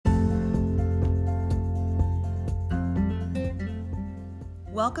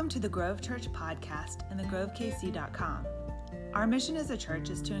Welcome to the Grove Church podcast and thegrovekc.com. Our mission as a church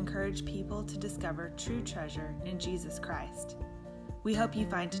is to encourage people to discover true treasure in Jesus Christ. We hope you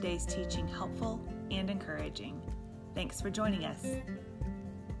find today's teaching helpful and encouraging. Thanks for joining us.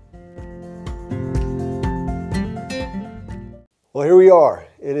 Well, here we are.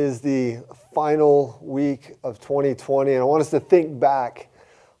 It is the final week of 2020, and I want us to think back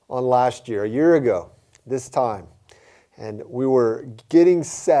on last year, a year ago, this time. And we were getting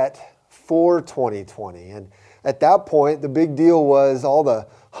set for 2020. And at that point, the big deal was all the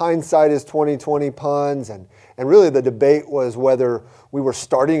hindsight is 2020 puns. And really the debate was whether we were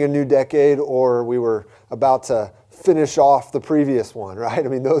starting a new decade or we were about to finish off the previous one, right? I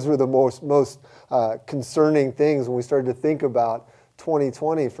mean, those were the most concerning things when we started to think about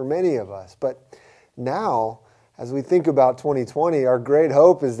 2020 for many of us. But now, as we think about 2020, our great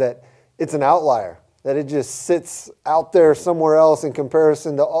hope is that it's an outlier, that it just sits out there somewhere else in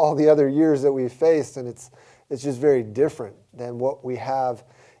comparison to all the other years that we've faced, and it's just very different than what we have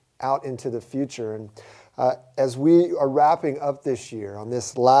out into the future. And as we are wrapping up this year, on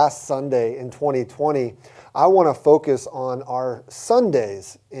this last Sunday in 2020, I want to focus on our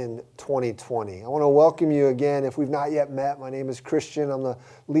Sundays in 2020. I want to welcome you again. If we've not yet met, my name is Christian. I'm the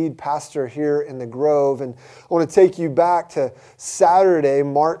lead pastor here in the Grove, and I want to take you back to Saturday,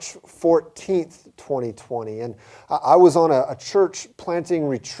 March 14th, 2020. And I was on a church planting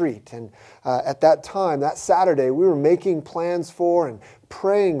retreat, and at that time, that Saturday, we were making plans for and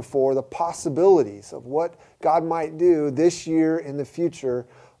praying for the possibilities of what God might do this year in the future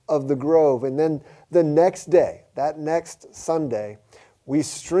of the Grove. And then the next day, that next Sunday, we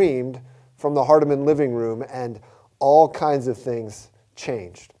streamed from the Hardeman living room, and all kinds of things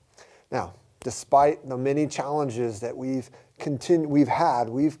changed. Now, despite the many challenges that we've continued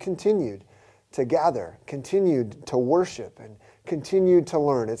to gather, continued to worship, and continued to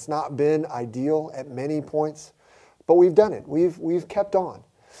learn. It's not been ideal at many points, but we've done it. We've kept on.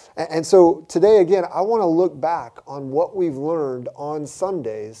 And so today, again, I want to look back on what we've learned on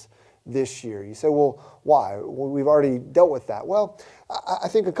Sundays this year. You say, well, why? Well, we've already dealt with that. Well, I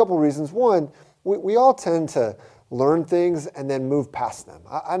think a couple of reasons. One, we all tend to learn things and then move past them.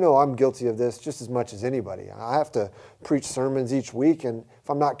 I know I'm guilty of this just as much as anybody. I have to preach sermons each week, and if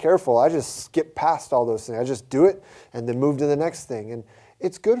I'm not careful, I just skip past all those things. I just do it and then move to the next thing. And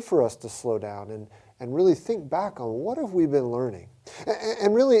it's good for us to slow down and really think back on what have we been learning.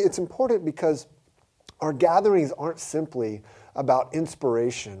 And really, it's important because our gatherings aren't simply about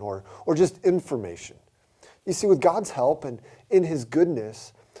inspiration or just information. You see, with God's help and in His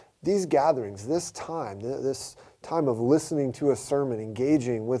goodness, these gatherings, this time of listening to a sermon,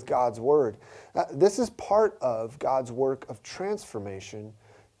 engaging with God's Word, this is part of God's work of transformation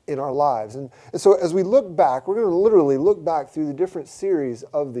in our lives. And so as we look back, we're going to literally look back through the different series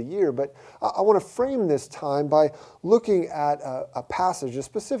of the year, but I want to frame this time by looking at a passage, a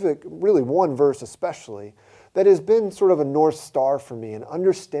specific, really one verse especially, that has been sort of a North Star for me in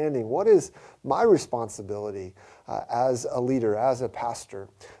understanding what is my responsibility as a leader, as a pastor,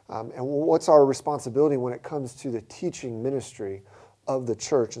 and what's our responsibility when it comes to the teaching ministry of the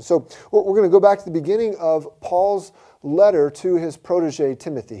church. And so we're going to go back to the beginning of Paul's letter to his protege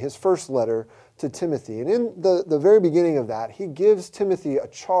Timothy, his first letter to Timothy. And in the very beginning of that, he gives Timothy a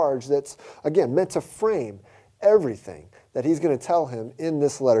charge that's, again, meant to frame everything that he's going to tell him in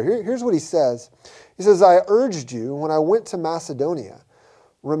this letter. Here's what he says. He says, I urged you when I went to Macedonia,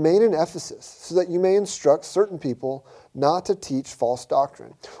 remain in Ephesus so that you may instruct certain people not to teach false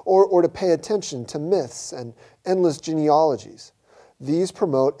doctrine or to pay attention to myths and endless genealogies. These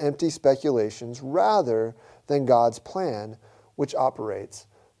promote empty speculations rather than God's plan, which operates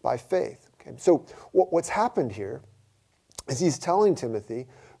by faith. Okay? So what's happened here is he's telling Timothy,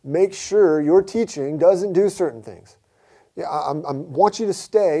 make sure your teaching doesn't do certain things. Yeah, I want you to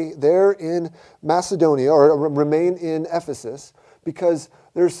stay there in Macedonia or remain in Ephesus because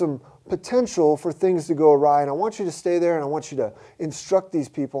there's some potential for things to go awry, and I want you to stay there and I want you to instruct these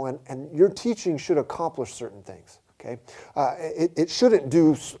people, and your teaching should accomplish certain things. Okay, it shouldn't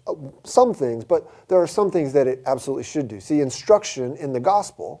do some things, but there are some things that it absolutely should do. See, instruction in the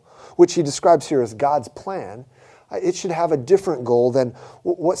gospel, which he describes here as God's plan, it should have a different goal than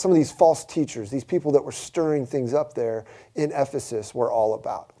what some of these false teachers, these people that were stirring things up there in Ephesus were all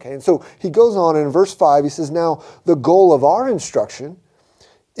about. Okay, and so he goes on in verse 5, he says, now the goal of our instruction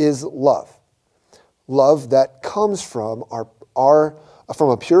is love. Love that comes from from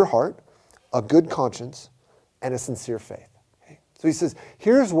a pure heart, a good conscience, and a sincere faith. Okay? So he says,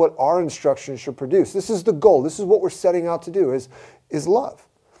 here's what our instruction should produce. This is the goal. This is what we're setting out to do, is love.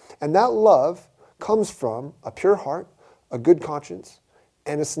 And that love comes from a pure heart, a good conscience,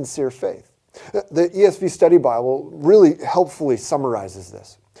 and a sincere faith. The ESV Study Bible really helpfully summarizes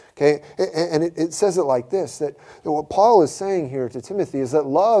this. Okay, and it says it like this, that what Paul is saying here to Timothy is that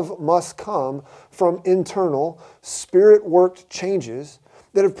love must come from internal, spirit-worked changes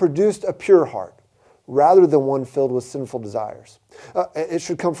that have produced a pure heart, rather than one filled with sinful desires. It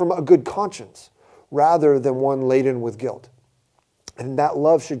should come from a good conscience, rather than one laden with guilt. And that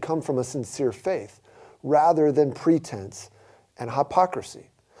love should come from a sincere faith, rather than pretense and hypocrisy.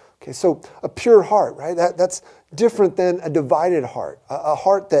 Okay, so a pure heart, right? That's different than a divided heart, a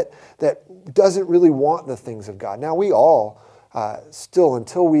heart that doesn't really want the things of God. Now, we all still,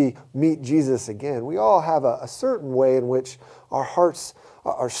 until we meet Jesus again, we all have a certain way in which our hearts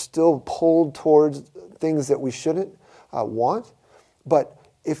are still pulled towards things that we shouldn't want. But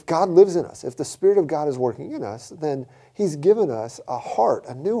if God lives in us, if the Spirit of God is working in us, then He's given us a heart,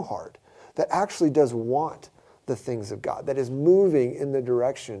 a new heart, that actually does want the things of God, that is moving in the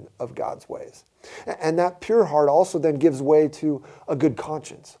direction of God's ways. And that pure heart also then gives way to a good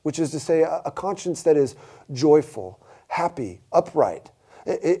conscience, which is to say a conscience that is joyful, happy, upright.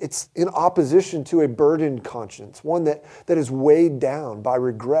 It's in opposition to a burdened conscience, one that is weighed down by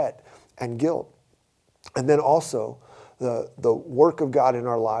regret and guilt. And then also, the work of God in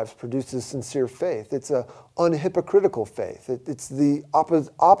our lives produces sincere faith. It's an unhypocritical faith. It's the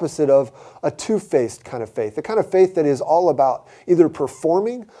opposite of a two-faced kind of faith, the kind of faith that is all about either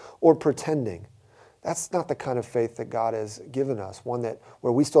performing or pretending. That's not the kind of faith that God has given us, one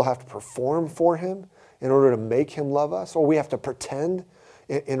where we still have to perform for Him in order to make Him love us, or we have to pretend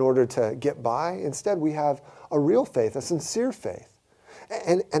in order to get by. Instead, we have a real faith, a sincere faith.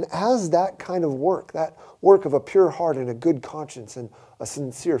 And as that kind of work, that work of a pure heart and a good conscience and a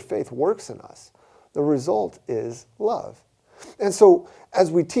sincere faith works in us, the result is love. And so as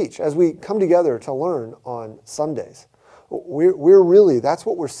we teach, as we come together to learn on Sundays, we're really, that's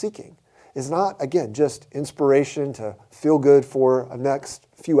what we're seeking, is not, again, just inspiration to feel good for a next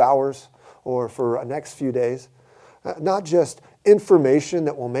few hours or for a next few days, not just information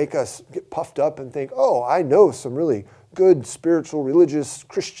that will make us get puffed up and think, oh, I know some really good spiritual, religious,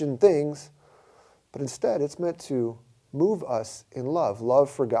 Christian things, but instead it's meant to move us in love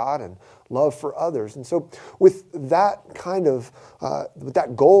for God and love for others. And so with that kind of, with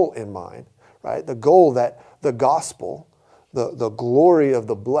that goal in mind, right, the goal that the gospel, the glory of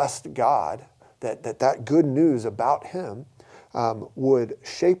the blessed God, that good news about Him would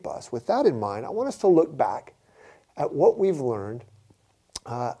shape us. With that in mind, I want us to look back at what we've learned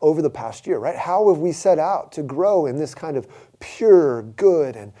over the past year, right? How have we set out to grow in this kind of pure,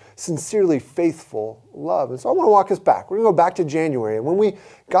 good, and sincerely faithful love? And so I want to walk us back. We're going to go back to January. And when we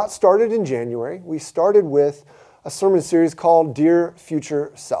got started in January, we started with a sermon series called Dear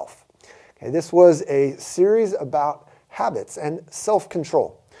Future Self. Okay, this was a series about habits and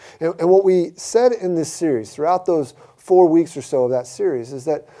self-control. And what we said in this series, throughout those 4 weeks or so of that series, is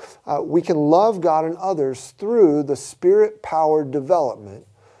that we can love God and others through the Spirit-powered development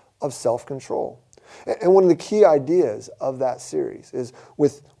of self-control. And one of the key ideas of that series is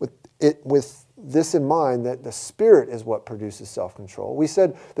with this in mind, that the Spirit is what produces self-control. We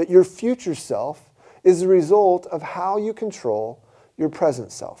said that your future self is the result of how you control your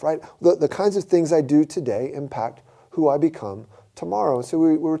present self, right? The kinds of things I do today impact who I become tomorrow. And so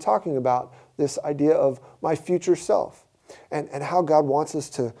we were talking about this idea of my future self and how God wants us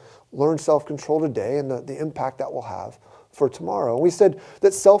to learn self-control today and the impact that will have for tomorrow. And we said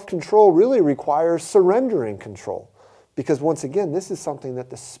that self-control really requires surrendering control, because once again, this is something that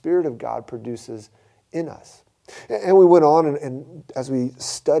the Spirit of God produces in us. And we went on, and as we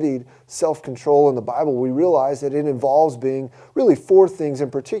studied self-control in the Bible, we realized that it involves being really 4 things in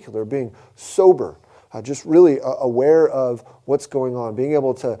particular: being sober, just really aware of what's going on, being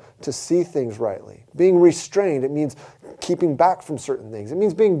able to see things rightly. Being restrained, it means keeping back from certain things. It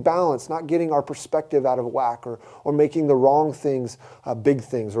means being balanced, not getting our perspective out of whack or making the wrong things big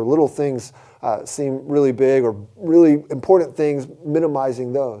things, or little things seem really big, or really important things,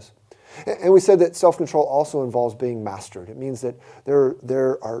 minimizing those. And we said that self-control also involves being mastered. It means that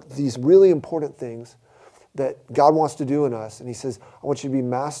there are these really important things that God wants to do in us, and He says, I want you to be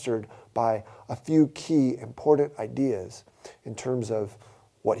mastered by a few key important ideas in terms of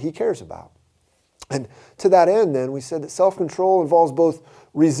what He cares about. And to that end, then, we said that self-control involves both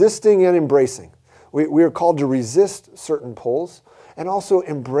resisting and embracing. We are called to resist certain pulls and also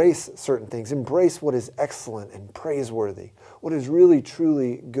embrace certain things. Embrace what is excellent and praiseworthy, what is really,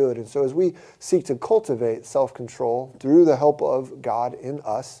 truly good. And so as we seek to cultivate self-control through the help of God in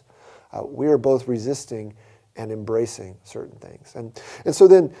us, we are both resisting and embracing certain things. And so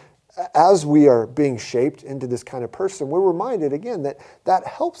then, as we are being shaped into this kind of person, we're reminded again that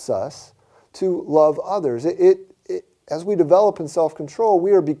helps us to love others. As we develop in self-control,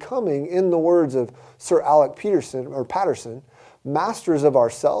 we are becoming, in the words of Sir Alec Patterson, masters of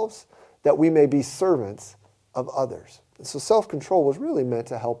ourselves, that we may be servants of others. And so self-control was really meant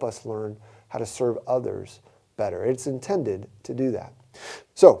to help us learn how to serve others better. It's intended to do that.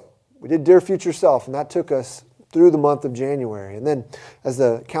 So we did Dear Future Self, and that took us through the month of January. And then as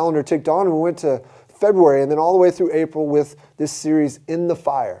the calendar ticked on, we went to February and then all the way through April with this series, In the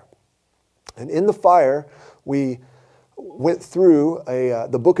Fire. And in the Fire, we went through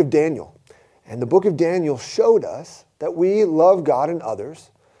the book of Daniel. And the book of Daniel showed us that we love God and others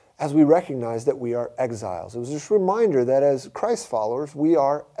as we recognize that we are exiles. It was just a reminder that as Christ followers, we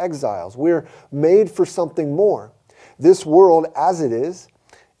are exiles. We're made for something more. This world, as it is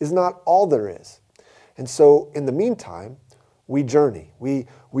not all there is. And so in the meantime, we journey. We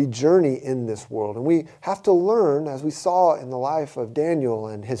journey in this world. And we have to learn, as we saw in the life of Daniel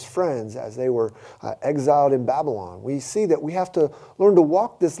and his friends as they were exiled in Babylon, we see that we have to learn to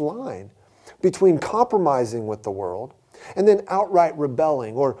walk this line between compromising with the world and then outright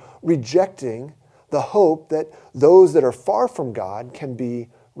rebelling or rejecting the hope that those that are far from God can be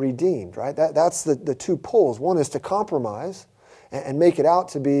redeemed, right? That's the two poles. One is to compromise and make it out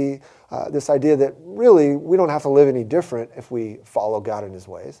to be this idea that really we don't have to live any different if we follow God in his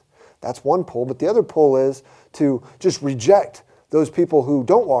ways. That's one pole. But the other pole is to just reject those people who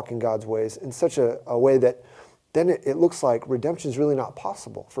don't walk in God's ways in such a way that then it looks like redemption is really not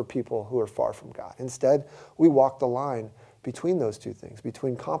possible for people who are far from God. Instead, we walk the line between those two things,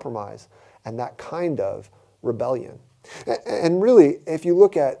 between compromise and that kind of rebellion. And really, if you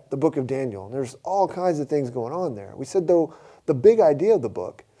look at the book of Daniel, there's all kinds of things going on there. We said, though, the big idea of the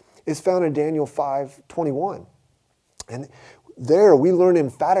book is found in Daniel 5:21. And there we learn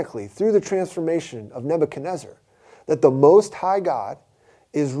emphatically through the transformation of Nebuchadnezzar that the Most High God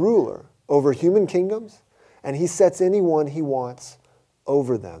is ruler over human kingdoms, and he sets anyone he wants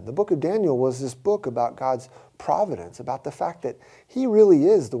over them. The book of Daniel was this book about God's providence, about the fact that he really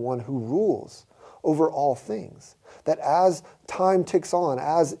is the one who rules over all things. That as time ticks on,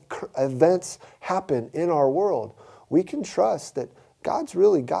 as events happen in our world, we can trust that God's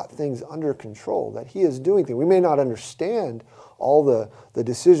really got things under control, that he is doing things. We may not understand all the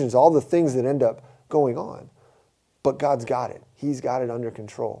decisions, all the things that end up going on, but God's got it. He's got it under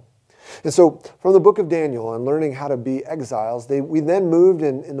control. And so from the book of Daniel and learning how to be exiles, we then moved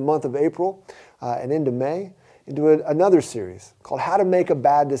in the month of April and into May into another series called How to Make a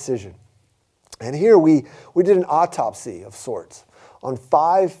Bad Decision. And here we did an autopsy of sorts on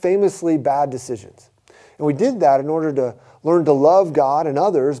 5 famously bad decisions. And we did that in order to learn to love God and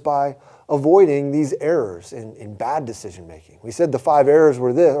others by avoiding these errors in bad decision making. We said the 5 errors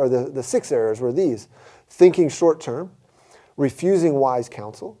were this, or the 6 errors were these: thinking short term, refusing wise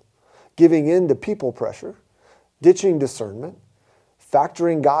counsel, giving in to people pressure, ditching discernment,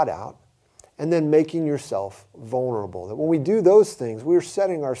 factoring God out, and then making yourself vulnerable. That when we do those things, we're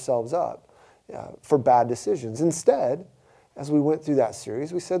setting ourselves up for bad decisions. Instead, as we went through that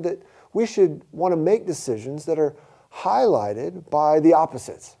series, we said that we should want to make decisions that are highlighted by the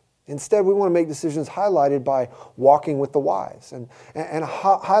opposites. Instead, we want to make decisions highlighted by walking with the wise and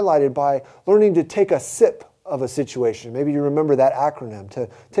highlighted by learning to take a sip of a situation. Maybe you remember that acronym. To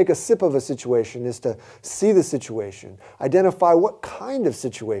take a sip of a situation is to see the situation, identify what kind of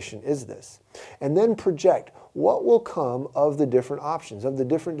situation is this, and then project what will come of the different options, of the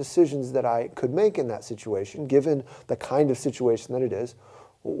different decisions that I could make in that situation, given the kind of situation that it is.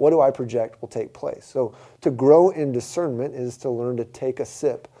 What do I project will take place? So to grow in discernment is to learn to take a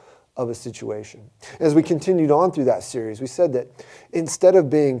sip of a situation. As we continued on through that series, we said that instead of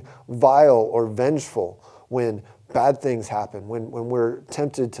being vile or vengeful when bad things happen, when we're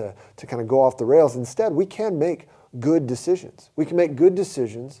tempted to kind of go off the rails, instead we can make good decisions. We can make good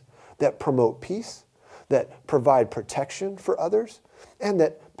decisions that promote peace, that provide protection for others, and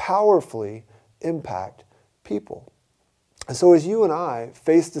that powerfully impact people. And so as you and I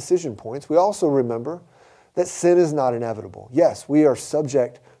face decision points, we also remember that sin is not inevitable. Yes, we are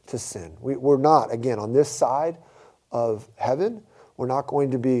subject to sin. We're not, again, on this side of heaven, we're not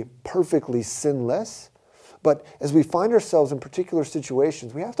going to be perfectly sinless. But as we find ourselves in particular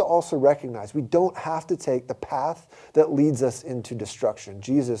situations, we have to also recognize we don't have to take the path that leads us into destruction.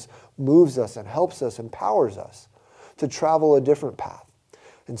 Jesus moves us and helps us, empowers us to travel a different path.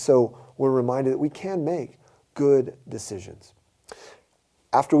 And so we're reminded that we can make good decisions.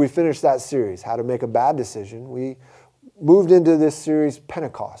 After we finished that series, How to Make a Bad Decision, we moved into this series,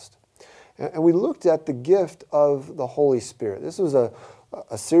 Pentecost. And we looked at the gift of the Holy Spirit. This was a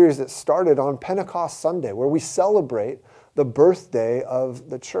a series that started on Pentecost Sunday, where we celebrate the birthday of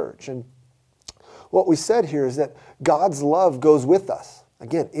the church. And what we said here is that God's love goes with us.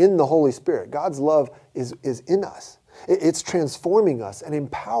 Again, in the Holy Spirit. God's love is in us. It's transforming us and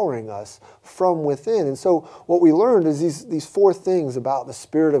empowering us from within. And so what we learned is these four things about the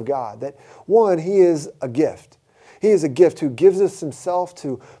Spirit of God. That one, He is a gift. He is a gift who gives us Himself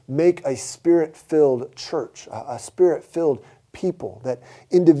to make a Spirit-filled church, a Spirit-filled people. That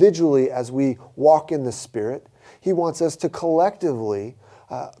individually, as we walk in the Spirit, He wants us to collectively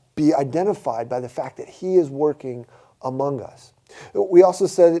be identified by the fact that He is working among us. We also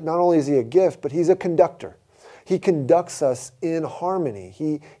said that not only is He a gift, but He's a conductor. He conducts us in harmony.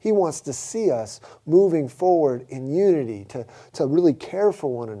 He wants to see us moving forward in unity, to really care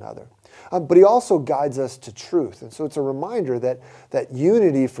for one another. But He also guides us to truth. And so it's a reminder that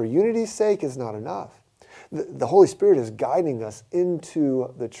unity for unity's sake is not enough. The Holy Spirit is guiding us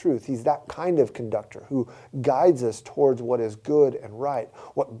into the truth. He's that kind of conductor who guides us towards what is good and right,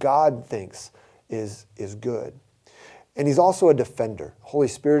 what God thinks is good. And He's also a defender. Holy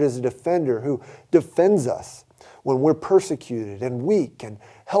Spirit is a defender who defends us when we're persecuted and weak and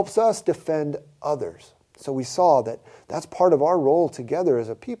helps us defend others. So we saw that that's part of our role together as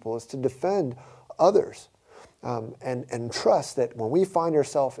a people, is to defend others and trust that when we find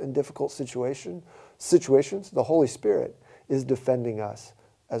ourselves in difficult situations, the Holy Spirit is defending us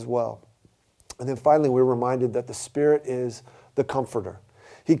as well. And then finally, we're reminded that the Spirit is the comforter.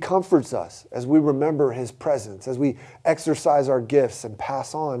 He comforts us as we remember His presence, as we exercise our gifts and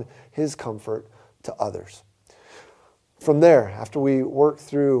pass on His comfort to others. From there, after we worked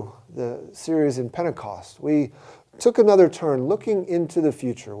through the series in Pentecost, we took another turn looking into the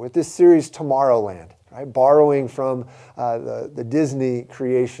future with this series Tomorrowland, right? Borrowing from the Disney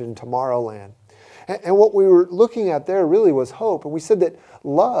creation Tomorrowland. And what we were looking at there really was hope. And we said that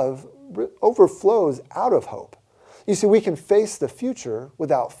love overflows out of hope. You see, we can face the future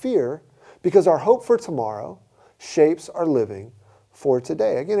without fear because our hope for tomorrow shapes our living for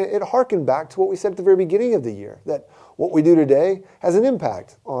today. Again, it harkened back to what we said at the very beginning of the year, that what we do today has an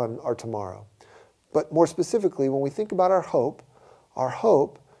impact on our tomorrow. But more specifically, when we think about our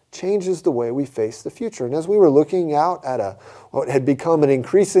hope changes the way we face the future. And as we were looking out at what had become an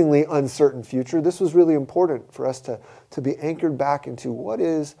increasingly uncertain future, this was really important for us to be anchored back into what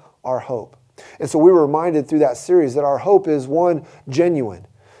is our hope. And so we were reminded through that series that our hope is, one, genuine.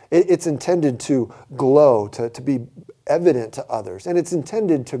 It's intended to glow, to be evident to others. And it's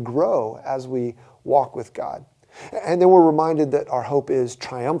intended to grow as we walk with God. And then we're reminded that our hope is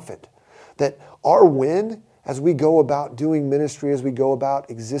triumphant. That our win, as we go about doing ministry, as we go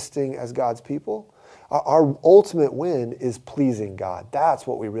about existing as God's people, our ultimate win is pleasing God. That's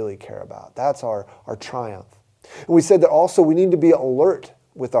what we really care about. That's our triumph. And we said that also we need to be alert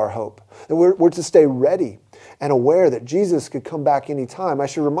with our hope. That we're to stay ready and aware that Jesus could come back anytime. I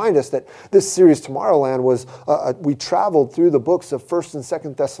should remind us that this series Tomorrowland was, we traveled through the books of 1st and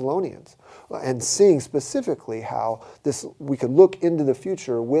 2nd Thessalonians and seeing specifically how we could look into the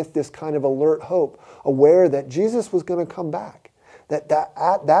future with this kind of alert hope, aware that Jesus was going to come back.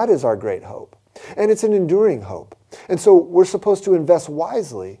 That is our great hope. And it's an enduring hope. And so we're supposed to invest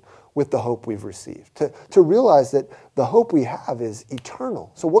wisely with the hope we've received, to realize that the hope we have is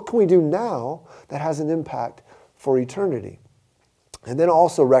eternal. So what can we do now that has an impact for eternity? And then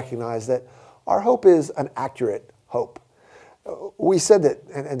also recognize that our hope is an accurate hope. We said that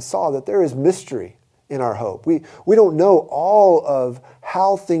and saw that there is mystery in our hope. We don't know all of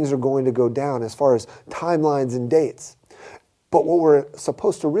how things are going to go down as far as timelines and dates. But what we're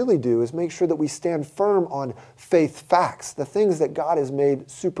supposed to really do is make sure that we stand firm on faith facts, the things that God has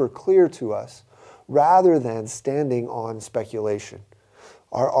made super clear to us, rather than standing on speculation.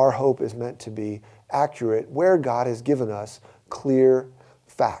 Our hope is meant to be accurate where God has given us clear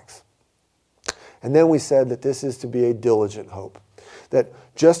facts. And then we said that this is to be a diligent hope. That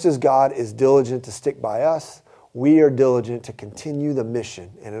just as God is diligent to stick by us, we are diligent to continue the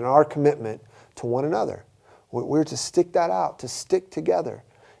mission and in our commitment to one another. We're to stick that out, to stick together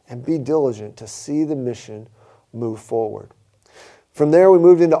and be diligent to see the mission move forward. From there, we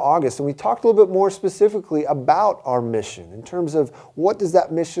moved into August and we talked a little bit more specifically about our mission in terms of what does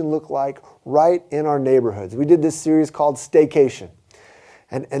that mission look like right in our neighborhoods. We did this series called Staycation.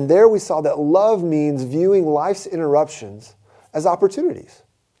 And there we saw that love means viewing life's interruptions as opportunities,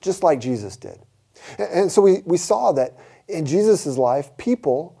 just like Jesus did. And so we saw that in Jesus' life,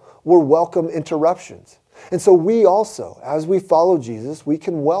 people were welcome interruptions. And so we also, as we follow Jesus, we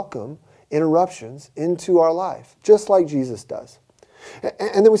can welcome interruptions into our life, just like Jesus does.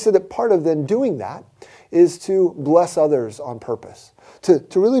 And then we said that part of then doing that is to bless others on purpose, to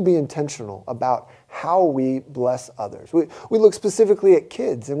really be intentional about how we bless others. We look specifically at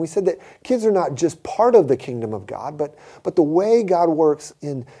kids, and we said that kids are not just part of the kingdom of God, but the way God works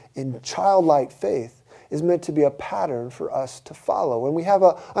in childlike faith is meant to be a pattern for us to follow. And we have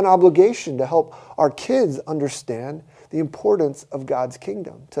an obligation to help our kids understand the importance of God's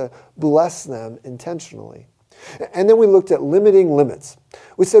kingdom, to bless them intentionally. And then we looked at limiting limits.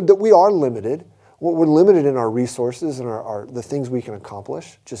 We said that we are limited. We're limited in our resources and the things we can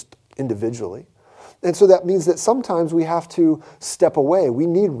accomplish just individually. And so that means that sometimes we have to step away. We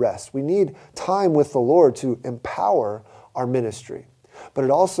need rest. We need time with the Lord to empower our ministry. But it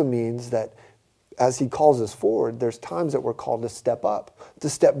also means that as He calls us forward, there's times that we're called to step up, to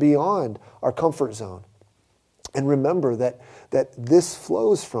step beyond our comfort zone. And remember that this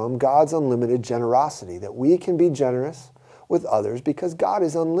flows from God's unlimited generosity, that we can be generous with others because God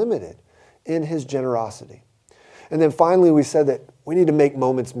is unlimited in His generosity. And then finally, we said that we need to make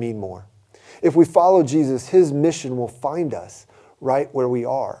moments mean more. If we follow Jesus, His mission will find us right where we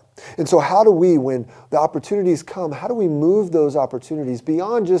are. And so how do we, when the opportunities come, how do we move those opportunities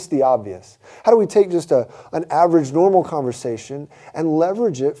beyond just the obvious? How do we take just an average, normal conversation and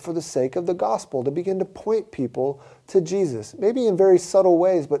leverage it for the sake of the gospel to begin to point people to Jesus? Maybe in very subtle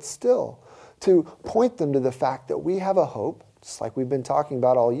ways, but still to point them to the fact that we have a hope, just like we've been talking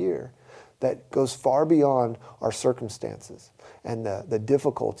about all year, that goes far beyond our circumstances and the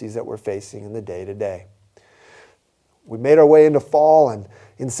difficulties that we're facing in the day-to-day. We made our way into fall, and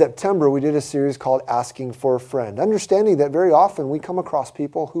in September we did a series called Asking for a Friend, understanding that very often we come across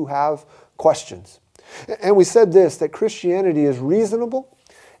people who have questions. And we said this, that Christianity is reasonable,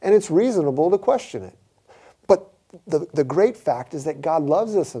 and it's reasonable to question it. But the great fact is that God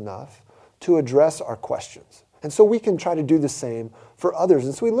loves us enough to address our questions. And so we can try to do the same for others.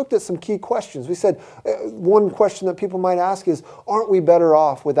 And so we looked at some key questions. We said, one question that people might ask is, aren't we better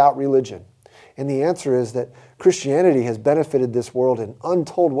off without religion? And the answer is that Christianity has benefited this world in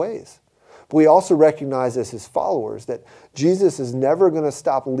untold ways. But we also recognize as His followers that Jesus is never going to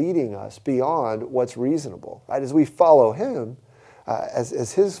stop leading us beyond what's reasonable. Right? As we follow Him,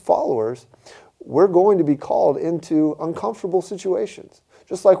 as His followers, we're going to be called into uncomfortable situations,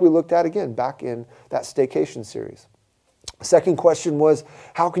 just like we looked at again back in that staycation series. Second question was,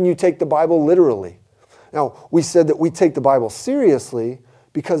 how can you take the Bible literally? Now, we said that we take the Bible seriously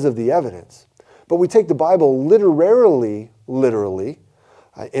because of the evidence, but we take the Bible literally.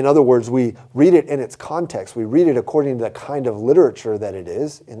 In other words, we read it in its context. We read it according to the kind of literature that it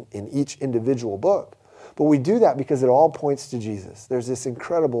is in each individual book. But we do that because it all points to Jesus. There's this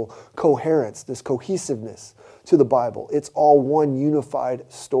incredible coherence, this cohesiveness to the Bible. It's all one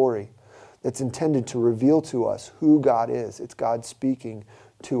unified story that's intended to reveal to us who God is. It's God speaking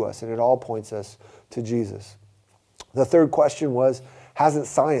to us, and it all points us to Jesus. The third question was, hasn't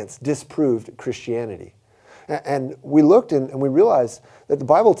science disproved Christianity? And we looked and we realized that the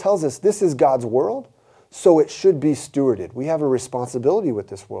Bible tells us this is God's world, so it should be stewarded. We have a responsibility with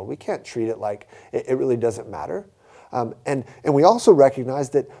this world. We can't treat it like it really doesn't matter. And we also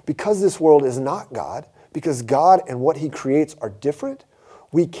recognize that because this world is not God, because God and what He creates are different,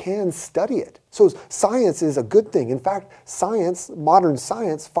 we can study it. So science is a good thing. In fact, modern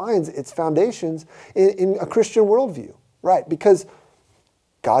science finds its foundations in a Christian worldview, right? Because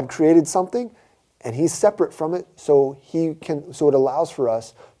God created something and He's separate from it, so it allows for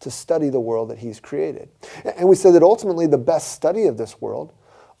us to study the world that He's created. And we said that ultimately the best study of this world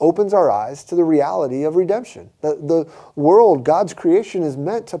opens our eyes to the reality of redemption. The world, God's creation, is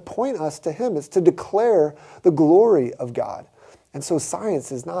meant to point us to Him. It's to declare the glory of God. And so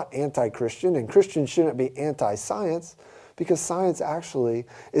science is not anti-Christian, and Christians shouldn't be anti-science, because science actually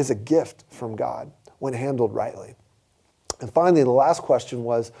is a gift from God when handled rightly. And finally, the last question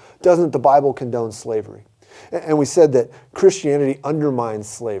was, doesn't the Bible condone slavery? And we said that Christianity undermines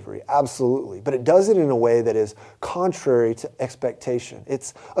slavery, absolutely, but it does it in a way that is contrary to expectation.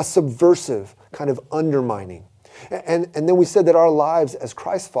 It's a subversive kind of undermining. And then we said that our lives as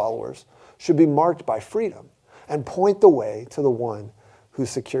Christ followers should be marked by freedom and point the way to the one who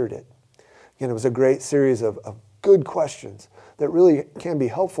secured it. Again, it was a great series of good questions that really can be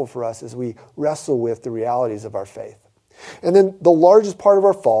helpful for us as we wrestle with the realities of our faith. And then the largest part of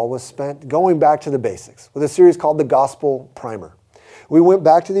our fall was spent going back to the basics with a series called the Gospel Primer. We went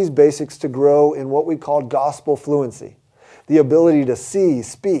back to these basics to grow in what we called gospel fluency, the ability to see,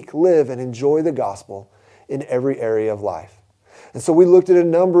 speak, live, and enjoy the gospel in every area of life. And so we looked at a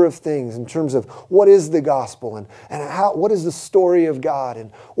number of things in terms of what is the gospel and what is the story of God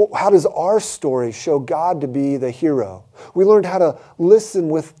and how does our story show God to be the hero. We learned how to listen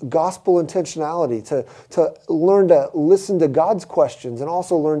with gospel intentionality, to learn to listen to God's questions and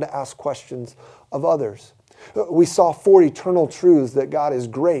also learn to ask questions of others. We saw 4 eternal truths that God is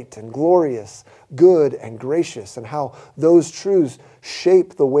great and glorious, good and gracious, and how those truths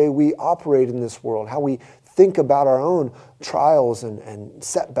shape the way we operate in this world, how we think about our own trials and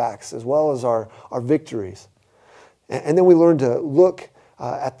setbacks as well as our victories. And then we learned to look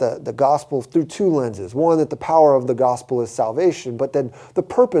at the gospel through 2 lenses. One, that the power of the gospel is salvation, but then the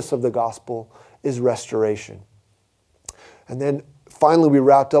purpose of the gospel is restoration. And then finally we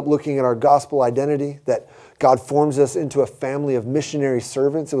wrapped up looking at our gospel identity, that God forms us into a family of missionary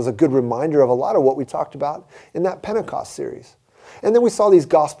servants. It was a good reminder of a lot of what we talked about in that Pentecost series. And then we saw these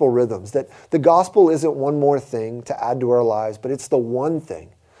gospel rhythms, that the gospel isn't one more thing to add to our lives, but it's the one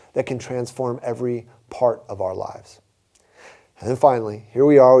thing that can transform every part of our lives. And then finally, here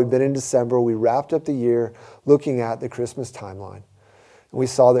we are, we've been in December, we wrapped up the year looking at the Christmas timeline. And we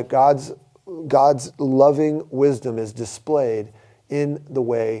saw that God's loving wisdom is displayed in the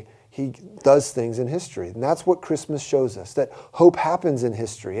way He does things in history. And that's what Christmas shows us, that hope happens in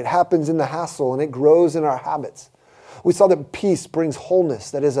history. It happens in the hassle and it grows in our habits. We saw that peace brings wholeness,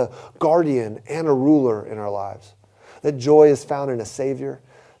 that is a guardian and a ruler in our lives. That joy is found in a Savior,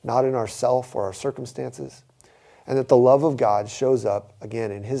 not in ourself or our circumstances. And that the love of God shows up,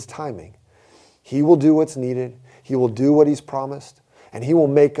 again, in His timing. He will do what's needed. He will do what He's promised. And He will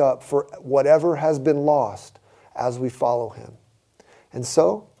make up for whatever has been lost as we follow Him. And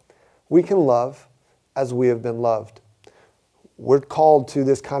so, we can love as we have been loved. We're called to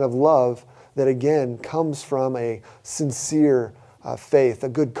this kind of love that, again, comes from a sincere faith, a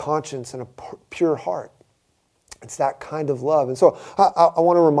good conscience, and a pure heart. It's that kind of love. And so I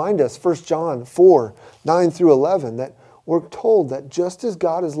want to remind us, 1 John 4, 9 through 11, that we're told that just as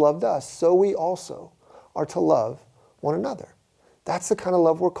God has loved us, so we also are to love one another. That's the kind of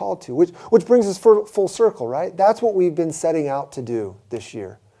love we're called to, which brings us full circle, right? That's what we've been setting out to do this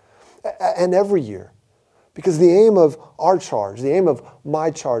year and every year. Because the aim of our charge, the aim of my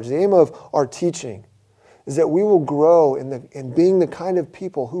charge, the aim of our teaching is that we will grow in being the kind of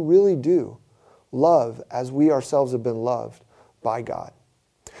people who really do love as we ourselves have been loved by God.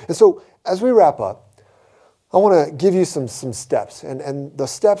 And so as we wrap up, I want to give you some steps. And the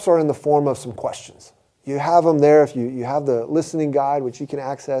steps are in the form of some questions. You have them there if you have the listening guide, which you can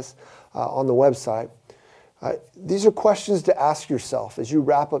access on the website. These are questions to ask yourself as you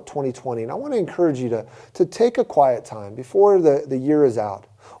wrap up 2020. And I want to encourage you to take a quiet time before the year is out,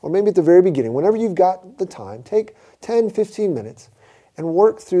 or maybe at the very beginning, whenever you've got the time, take 10, 15 minutes and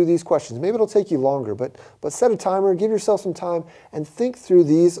work through these questions. Maybe it'll take you longer, but set a timer, give yourself some time, and think through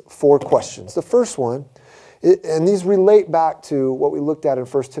these 4 questions. The first one, and these relate back to what we looked at in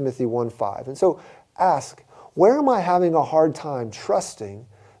 1 Timothy 1:5. And so ask, where am I having a hard time trusting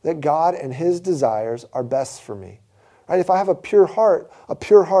that God and His desires are best for me? Right? If I have a pure heart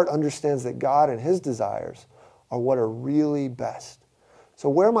understands that God and His desires are what are really best. So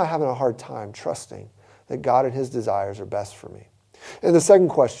where am I having a hard time trusting that God and His desires are best for me? And the second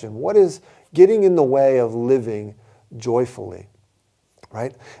question, what is getting in the way of living joyfully?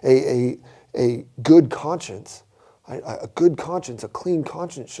 Right? A good conscience, a clean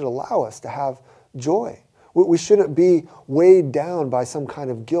conscience should allow us to have joy. We shouldn't be weighed down by some kind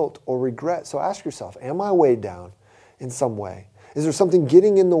of guilt or regret. So ask yourself, am I weighed down in some way? Is there something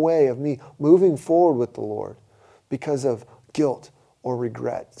getting in the way of me moving forward with the Lord because of guilt or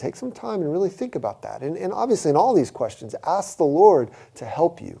regret? Take some time and really think about that. And obviously in all these questions, ask the Lord to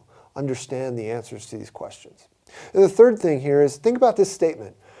help you understand the answers to these questions. And the third thing here is think about this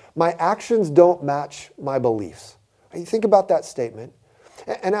statement. My actions don't match my beliefs. You think about that statement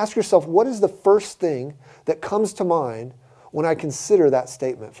and ask yourself, what is the first thing that comes to mind when I consider that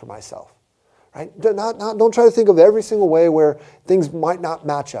statement for myself? Right? Don't try to think of every single way where things might not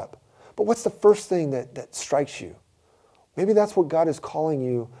match up. But what's the first thing that strikes you? Maybe that's what God is calling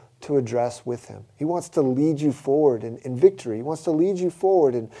you to address with Him. He wants to lead you forward in victory. He wants to lead you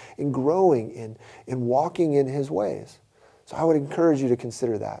forward in growing, in walking in His ways. So I would encourage you to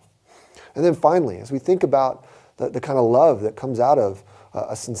consider that. And then finally, as we think about the kind of love that comes out of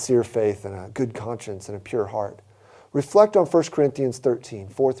a sincere faith and a good conscience and a pure heart, reflect on 1 Corinthians 13,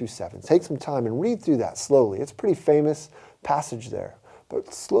 4 through 7. Take some time and read through that slowly. It's a pretty famous passage there,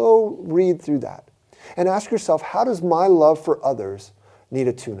 but slow read through that. And ask yourself, how does my love for others need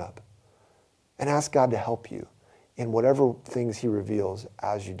a tune-up? And ask God to help you in whatever things He reveals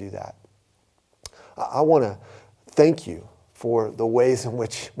as you do that. I want to thank you for the ways in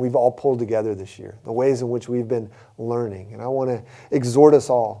which we've all pulled together this year, the ways in which we've been learning. And I want to exhort us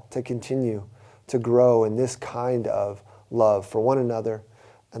all to continue to grow in this kind of love for one another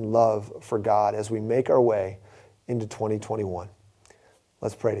and love for God as we make our way into 2021.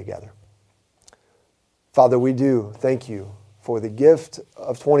 Let's pray together. Father, we do thank you for the gift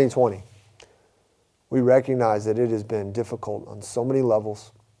of 2020. We recognize that it has been difficult on so many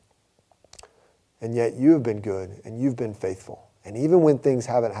levels, and yet you have been good and you've been faithful. And even when things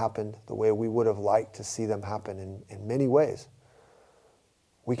haven't happened the way we would have liked to see them happen in many ways,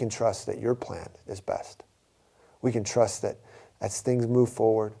 we can trust that your plan is best. We can trust that as things move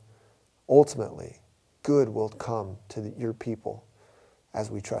forward, ultimately, good will come to your people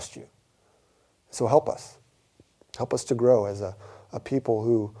as we trust you. So help us. Help us to grow as a people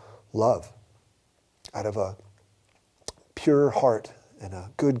who love out of a pure heart and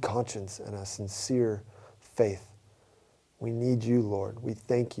a good conscience and a sincere faith. We need you, Lord. We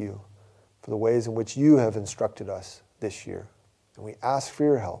thank you for the ways in which you have instructed us this year. And we ask for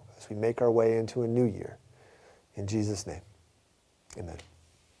your help as we make our way into a new year. In Jesus' name, amen.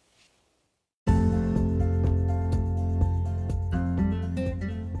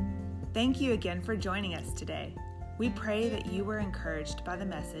 Thank you again for joining us today. We pray that you were encouraged by the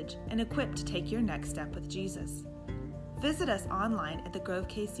message and equipped to take your next step with Jesus. Visit us online at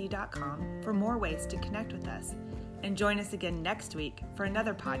thegrovekc.com for more ways to connect with us, and join us again next week for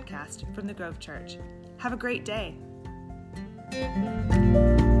another podcast from the Grove Church. Have a great day.